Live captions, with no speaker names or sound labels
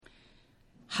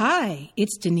Hi,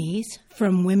 it's Denise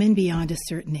from Women Beyond a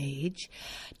Certain Age.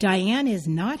 Diane is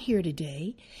not here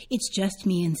today. It's just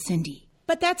me and Cindy.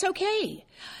 But that's okay.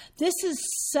 This is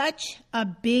such a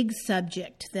big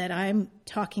subject that I'm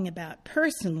talking about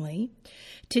personally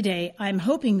today. I'm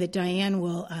hoping that Diane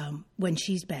will, when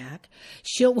she's back,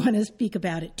 she'll want to speak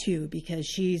about it too, because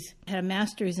she's had a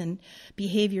master's in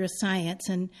behavioral science,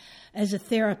 and as a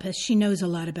therapist, she knows a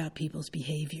lot about people's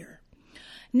behavior.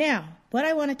 Now, what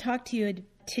I want to talk to you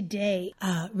today,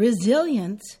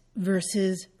 resilience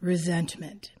versus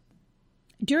resentment.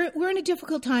 We're in a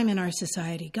difficult time in our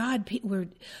society.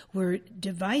 We're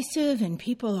divisive and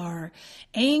people are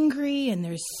angry and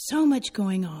there's so much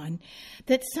going on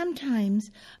that sometimes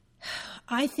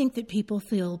I think that people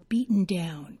feel beaten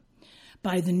down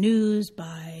by the news,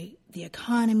 by the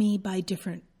economy, by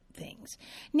different things.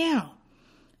 Now,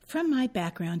 from my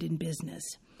background in business,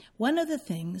 one of the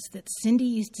things that Cindy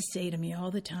used to say to me all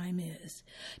the time is,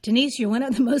 Denise, you're one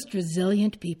of the most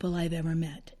resilient people I've ever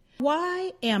met.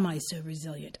 Why am I so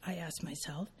resilient? I ask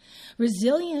myself.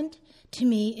 Resilient to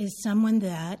me is someone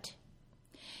that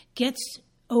gets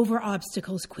over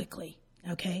obstacles quickly,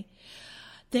 okay?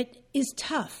 That is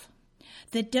tough,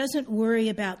 that doesn't worry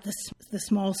about the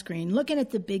small screen, looking at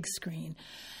the big screen.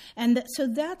 And so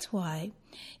that's why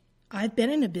I've been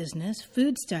in a business,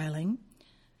 food styling,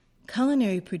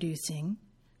 culinary producing,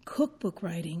 cookbook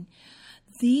writing.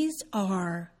 These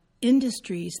are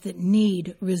industries that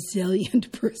need resilient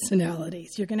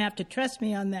personalities. You're going to have to trust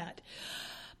me on that.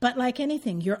 But like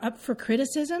anything, you're up for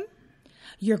criticism.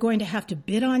 You're going to have to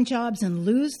bid on jobs and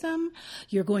lose them.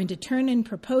 You're going to turn in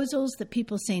proposals that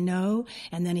people say no,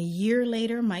 and then a year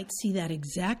later might see that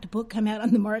exact book come out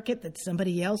on the market that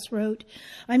somebody else wrote.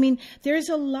 I mean, there's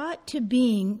a lot to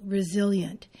being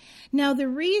resilient. Now, the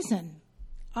reason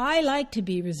I like to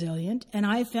be resilient, and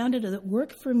I found it that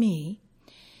worked for me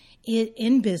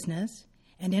in business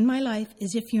and in my life,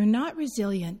 is if you're not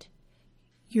resilient,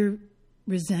 you're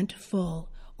resentful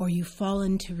or you fall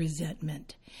into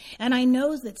resentment. And I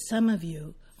know that some of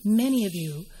you, many of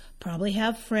you, probably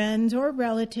have friends or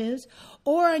relatives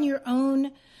or on your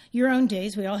own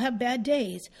days, we all have bad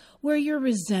days, where you're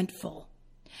resentful.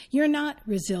 You're not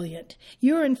resilient.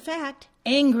 You're, in fact,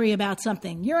 angry about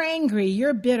something. You're angry,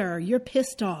 you're bitter, you're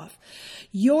pissed off.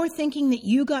 You're thinking that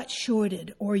you got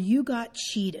shorted or you got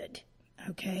cheated,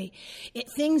 okay?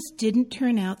 Things didn't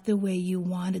turn out the way you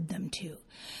wanted them to.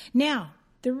 Now,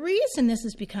 the reason this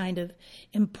is kind of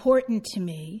important to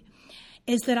me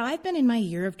is that I've been in my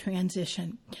year of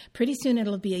transition. Pretty soon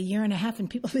it'll be a year and a half, and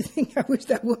people will think, I wish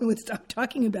that woman would stop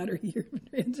talking about her year of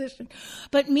transition.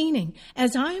 But meaning,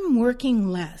 as I'm working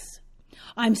less,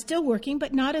 I'm still working,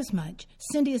 but not as much.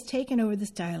 Cindy has taken over the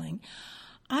styling.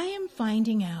 I am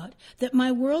finding out that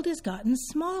my world has gotten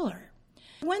smaller.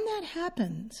 When that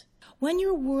happens, when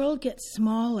your world gets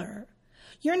smaller,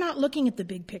 you're not looking at the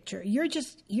big picture.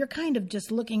 You're kind of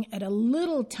just looking at a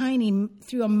little tiny,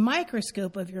 through a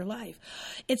microscope of your life.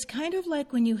 It's kind of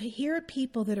like when you hear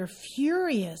people that are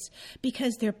furious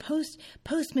because their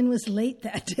postman was late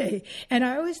that day. And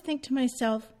I always think to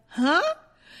myself, huh?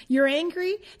 You're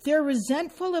angry? They're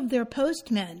resentful of their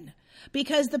postmen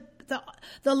because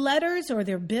the letters or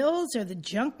their bills or the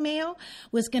junk mail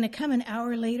was going to come an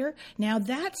hour later. Now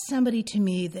that's somebody to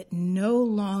me that no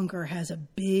longer has a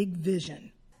big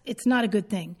vision. It's not a good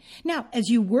thing. Now, as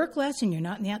you work less and you're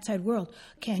not in the outside world,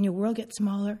 can your world get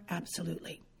smaller?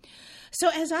 Absolutely.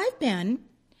 So as I've been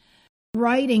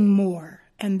writing more,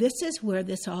 and this is where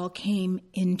this all came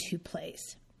into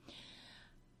place.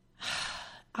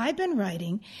 I've been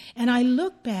writing, and I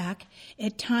look back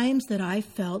at times that I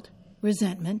felt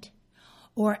resentment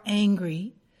or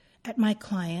angry at my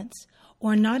clients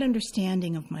or not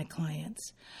understanding of my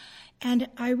clients. And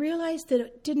I realized that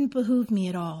it didn't behoove me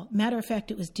at all. Matter of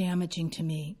fact, it was damaging to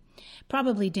me,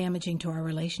 probably damaging to our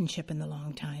relationship in the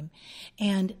long time,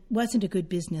 and wasn't a good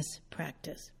business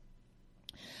practice.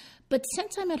 But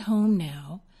since I'm at home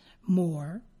now,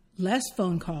 less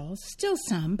phone calls, still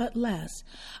some, but less,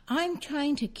 I'm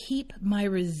trying to keep my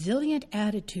resilient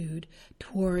attitude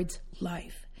towards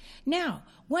life. Now,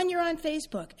 when you're on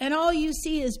Facebook and all you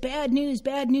see is bad news,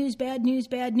 bad news, bad news,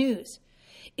 bad news,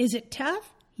 is it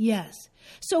tough? Yes.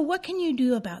 So what can you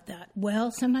do about that?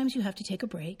 Well, sometimes you have to take a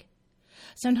break.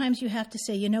 Sometimes you have to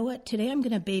say, you know what, today I'm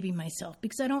going to baby myself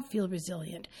because I don't feel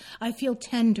resilient. I feel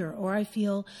tender, or I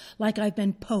feel like I've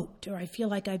been poked, or I feel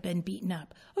like I've been beaten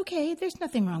up. Okay, there's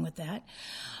nothing wrong with that.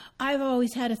 I've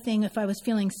always had a thing, if I was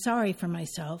feeling sorry for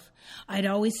myself, I'd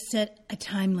always set a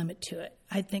time limit to it.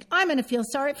 I'd think, I'm going to feel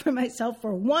sorry for myself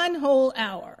for 1 whole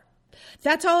hour.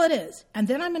 That's all it is. And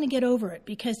then I'm going to get over it,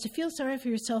 because to feel sorry for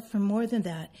yourself for more than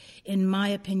that, in my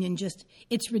opinion,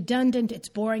 it's redundant, it's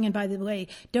boring. And by the way,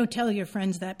 don't tell your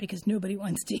friends that, because nobody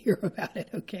wants to hear about it,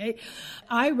 okay?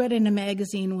 I read in a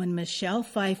magazine when Michelle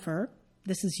Pfeiffer,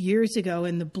 this is years ago,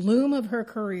 in the bloom of her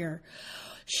career,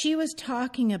 she was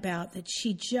talking about that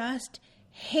she just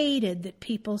hated that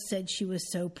people said she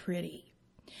was so pretty.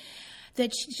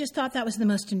 That she just thought that was the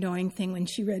most annoying thing when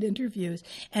she read interviews.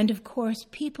 And of course,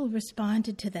 people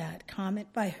responded to that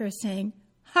comment by her saying,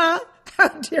 "Huh? How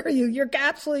dare you? You're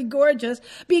absolutely gorgeous.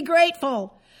 Be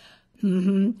grateful."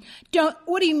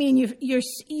 What do you mean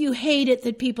you hate it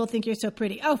that people think you're so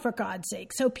pretty? Oh, for God's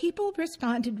sake. So people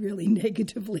responded really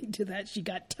negatively to that. She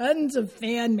got tons of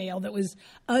fan mail that was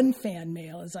unfan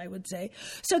mail, as I would say.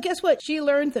 So guess what? She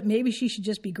learned that maybe she should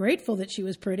just be grateful that she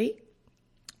was pretty.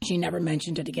 She never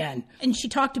mentioned it again. And she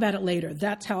talked about it later.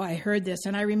 That's how I heard this.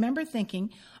 And I remember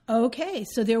thinking, okay,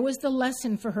 so there was the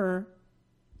lesson for her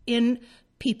in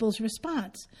people's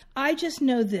response. I just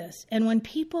know this. And when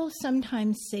people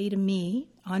sometimes say to me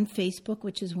on Facebook,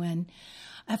 which is when,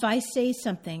 if I say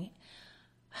something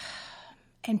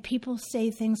and people say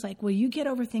things like, well, you get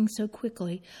over things so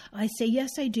quickly, I say,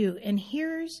 yes, I do. And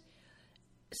here's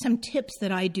some tips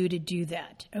that I do to do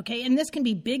that, okay? And this can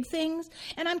be big things,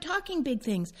 and I'm talking big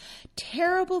things.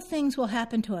 Terrible things will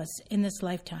happen to us in this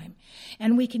lifetime,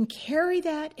 and we can carry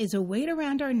that as a weight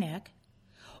around our neck,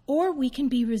 or we can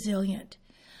be resilient,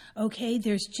 okay?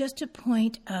 There's just a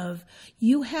point of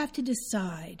you have to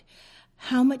decide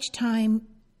how much time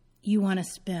you want to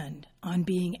spend on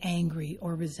being angry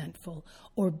or resentful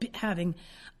or having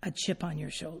a chip on your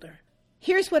shoulder.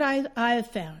 Here's what I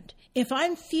have found. If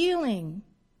I'm feeling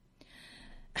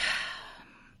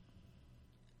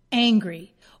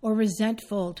angry or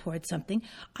resentful towards something,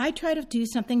 I try to do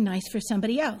something nice for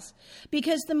somebody else.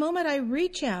 Because the moment I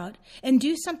reach out and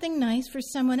do something nice for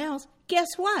someone else, guess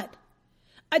what?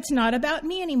 It's not about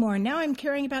me anymore. Now I'm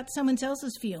caring about someone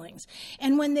else's feelings.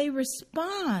 And when they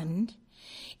respond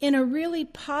in a really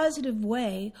positive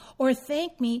way or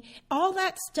thank me, all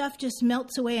that stuff just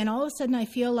melts away, and all of a sudden I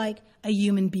feel like a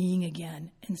human being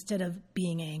again instead of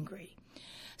being angry.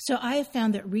 So I have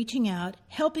found that reaching out,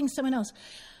 helping someone else.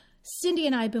 Cindy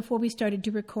and I, before we started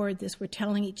to record this, were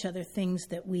telling each other things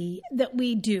that we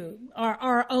do,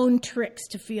 our own tricks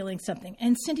to feeling something.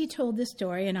 And Cindy told this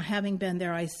story, and having been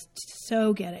there, I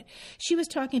so get it. She was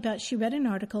talking about, she read an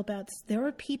article about there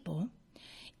are people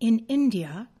in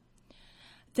India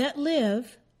that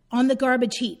live on the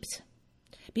garbage heaps,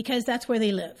 because that's where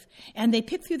they live. And they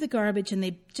pick through the garbage and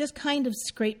they just kind of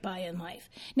scrape by in life.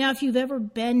 Now, if you've ever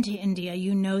been to India,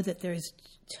 you know that there's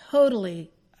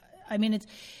totally,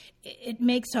 it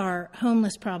makes our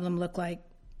homeless problem look like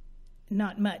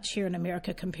not much here in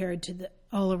America compared to the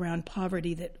all-around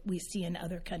poverty that we see in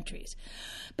other countries.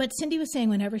 But Cindy was saying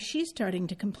whenever she's starting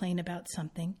to complain about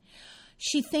something,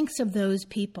 she thinks of those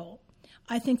people.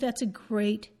 I think it's a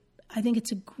great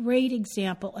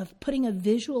example of putting a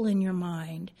visual in your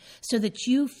mind so that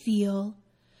you feel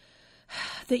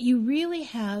that you really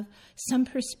have some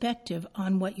perspective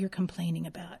on what you're complaining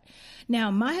about.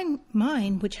 Now,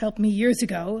 mine, which helped me years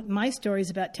ago, my story is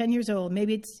about 10 years old,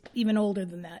 maybe it's even older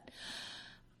than that.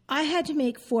 I had to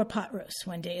make 4 pot roasts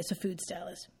one day as a food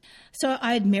stylist. So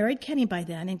I had married Kenny by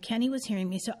then, and Kenny was hearing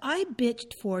me. So I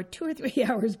bitched for 2 or 3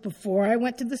 hours before I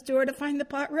went to the store to find the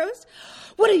pot roast.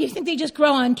 What do you think, they just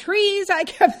grow on trees? I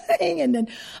kept saying. And then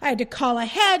I had to call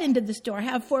ahead into the store,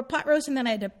 have 4 pot roasts, and then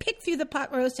I had to pick through the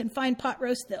pot roast and find pot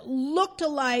roasts that looked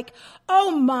alike.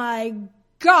 Oh my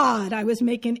God, I was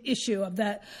making issue of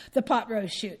the pot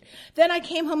roast shoot. Then I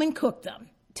came home and cooked them.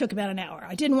 Took about an hour.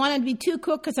 I didn't want them to be too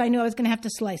cooked because I knew I was going to have to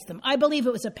slice them. I believe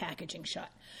it was a packaging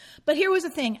shot. But here was the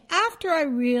thing. After I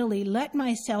really let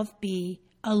myself be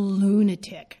a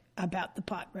lunatic about the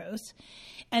pot roast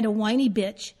and a whiny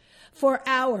bitch for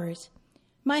hours,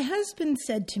 my husband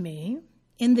said to me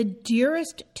in the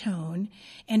dearest tone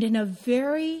and in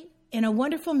a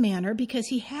wonderful manner, because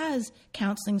he has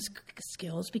counseling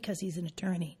skills because he's an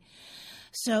attorney.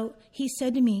 So he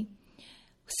said to me,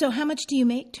 "So how much do you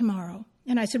make tomorrow?"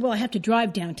 And I said, well, I have to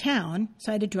drive downtown.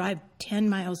 So I had to drive 10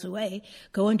 miles away,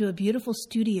 go into a beautiful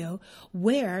studio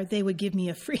where they would give me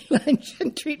a free lunch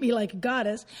and treat me like a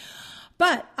goddess.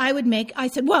 But I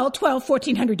said, well,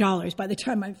 $1,400 by the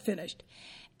time I'm finished.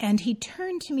 And he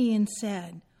turned to me and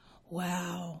said,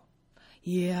 wow,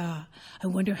 yeah, I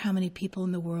wonder how many people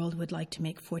in the world would like to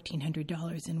make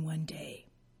 $1,400 in one day.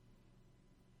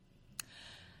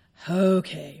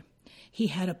 Okay. he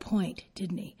had a point,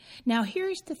 didn't he? Now,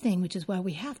 here's the thing, which is why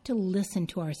we have to listen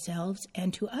to ourselves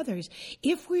and to others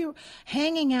if we're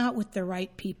hanging out with the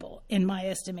right people, in my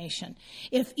estimation.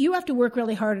 If you have to work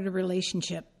really hard at a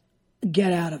relationship,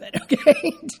 get out of it,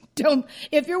 okay?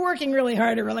 If you're working really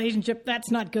hard at a relationship,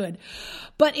 that's not good.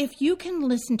 But if you can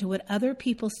listen to what other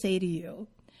people say to you,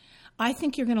 I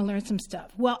think you're going to learn some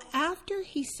stuff. Well, after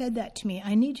he said that to me,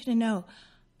 I need you to know,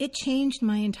 it changed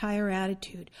my entire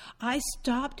attitude. I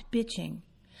stopped bitching.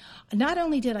 Not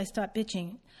only did I stop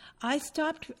bitching, I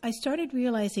started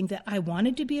realizing that I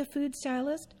wanted to be a food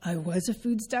stylist. I was a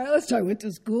food stylist. I went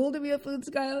to school to be a food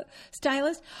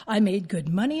stylist. I made good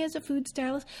money as a food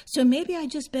stylist. So maybe I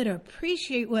just better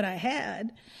appreciate what I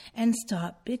had and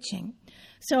stop bitching.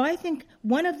 So I think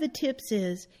one of the tips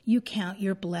is you count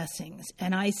your blessings.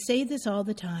 And I say this all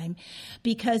the time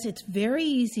because it's very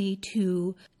easy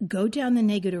to go down the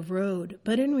negative road.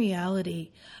 But in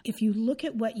reality, if you look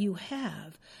at what you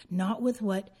have, not with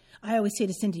what I always say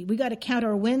to Cindy, we got to count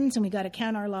our wins and we got to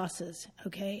count our losses,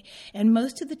 okay? And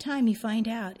most of the time you find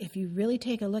out, if you really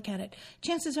take a look at it,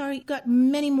 chances are you've got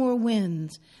many more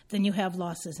wins than you have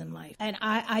losses in life. And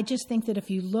I just think that if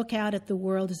you look out at the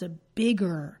world as a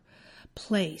bigger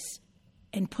place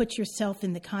and put yourself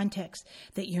in the context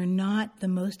that you're not the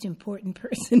most important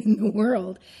person in the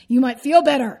world, you might feel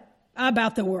better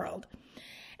about the world.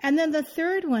 And then the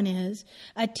third one is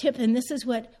a tip, and this is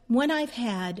when I've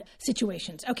had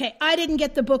situations. Okay, I didn't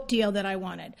get the book deal that I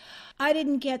wanted. I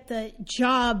didn't get the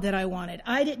job that I wanted.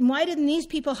 Why didn't these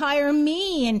people hire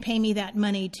me and pay me that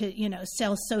money to,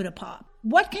 sell soda pop?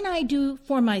 What can I do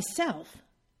for myself?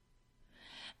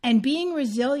 And being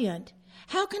resilient,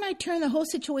 how can I turn the whole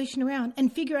situation around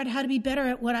and figure out how to be better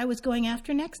at what I was going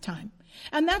after next time?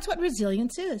 And that's what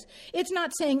resilience is. It's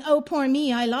not saying, oh, poor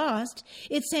me, I lost.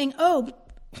 It's saying, oh,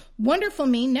 wonderful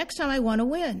me, next time I want to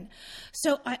win.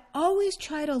 So I always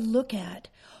try to look at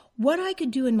what I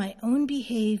could do in my own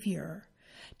behavior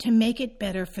to make it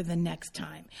better for the next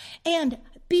time. And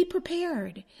be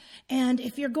prepared. And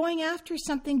if you're going after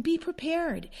something, be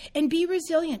prepared and be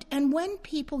resilient. And when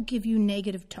people give you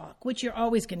negative talk, which you're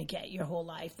always going to get your whole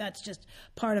life, that's just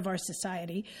part of our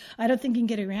society. I don't think you can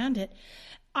get around it.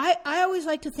 I always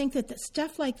like to think that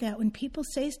stuff like that, when people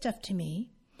say stuff to me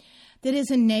that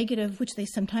is a negative, which they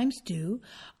sometimes do,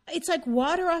 it's like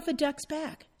water off a duck's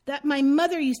back. That my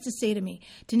mother used to say to me,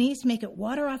 Denise, make it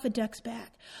water off a duck's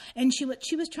back. And what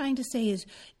she was trying to say is,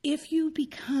 if you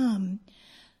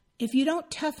don't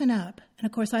toughen up, and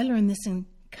of course I learned this in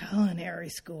culinary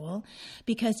school,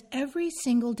 because every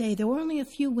single day, there were only a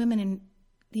few women in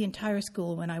the entire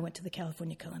school when I went to the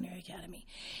California Culinary Academy.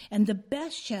 And the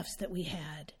best chefs that we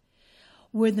had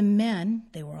were the men,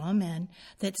 they were all men,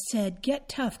 that said, get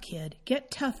tough, kid,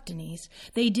 get tough, Denise.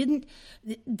 They didn't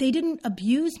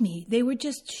abuse me. They were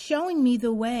just showing me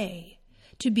the way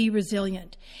to be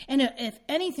resilient. And if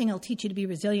anything, I'll teach you to be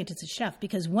resilient as a chef,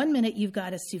 because one minute you've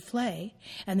got a souffle,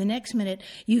 and the next minute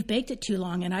you've baked it too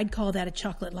long, and I'd call that a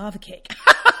chocolate lava cake.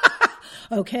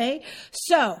 Okay?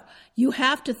 So you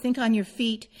have to think on your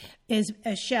feet as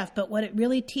a chef, but what it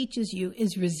really teaches you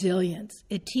is resilience.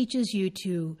 It teaches you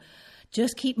to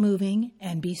just keep moving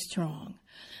and be strong.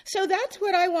 So that's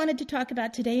what I wanted to talk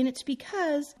about today, and it's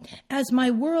because as my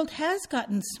world has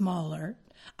gotten smaller,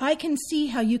 I can see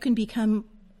how I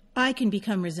can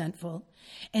become resentful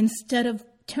instead of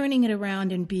turning it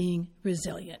around and being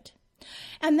resilient.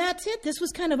 And that's it. This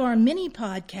was kind of our mini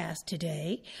podcast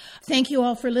today. Thank you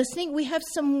all for listening. We have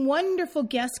some wonderful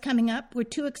guests coming up. We're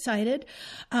too excited.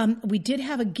 We did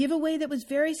have a giveaway that was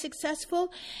very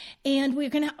successful, and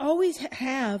we're going to always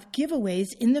have giveaways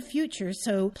in the future.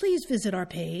 So please visit our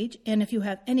page. And if you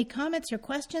have any comments or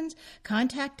questions,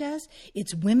 contact us.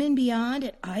 It's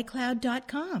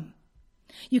womenbeyond@icloud.com.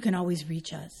 You can always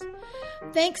reach us.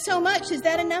 Thanks so much. Is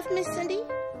that enough, Miss Cindy?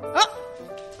 Oh!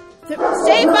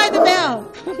 Saved by the bell.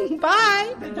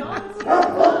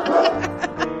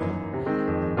 Bye.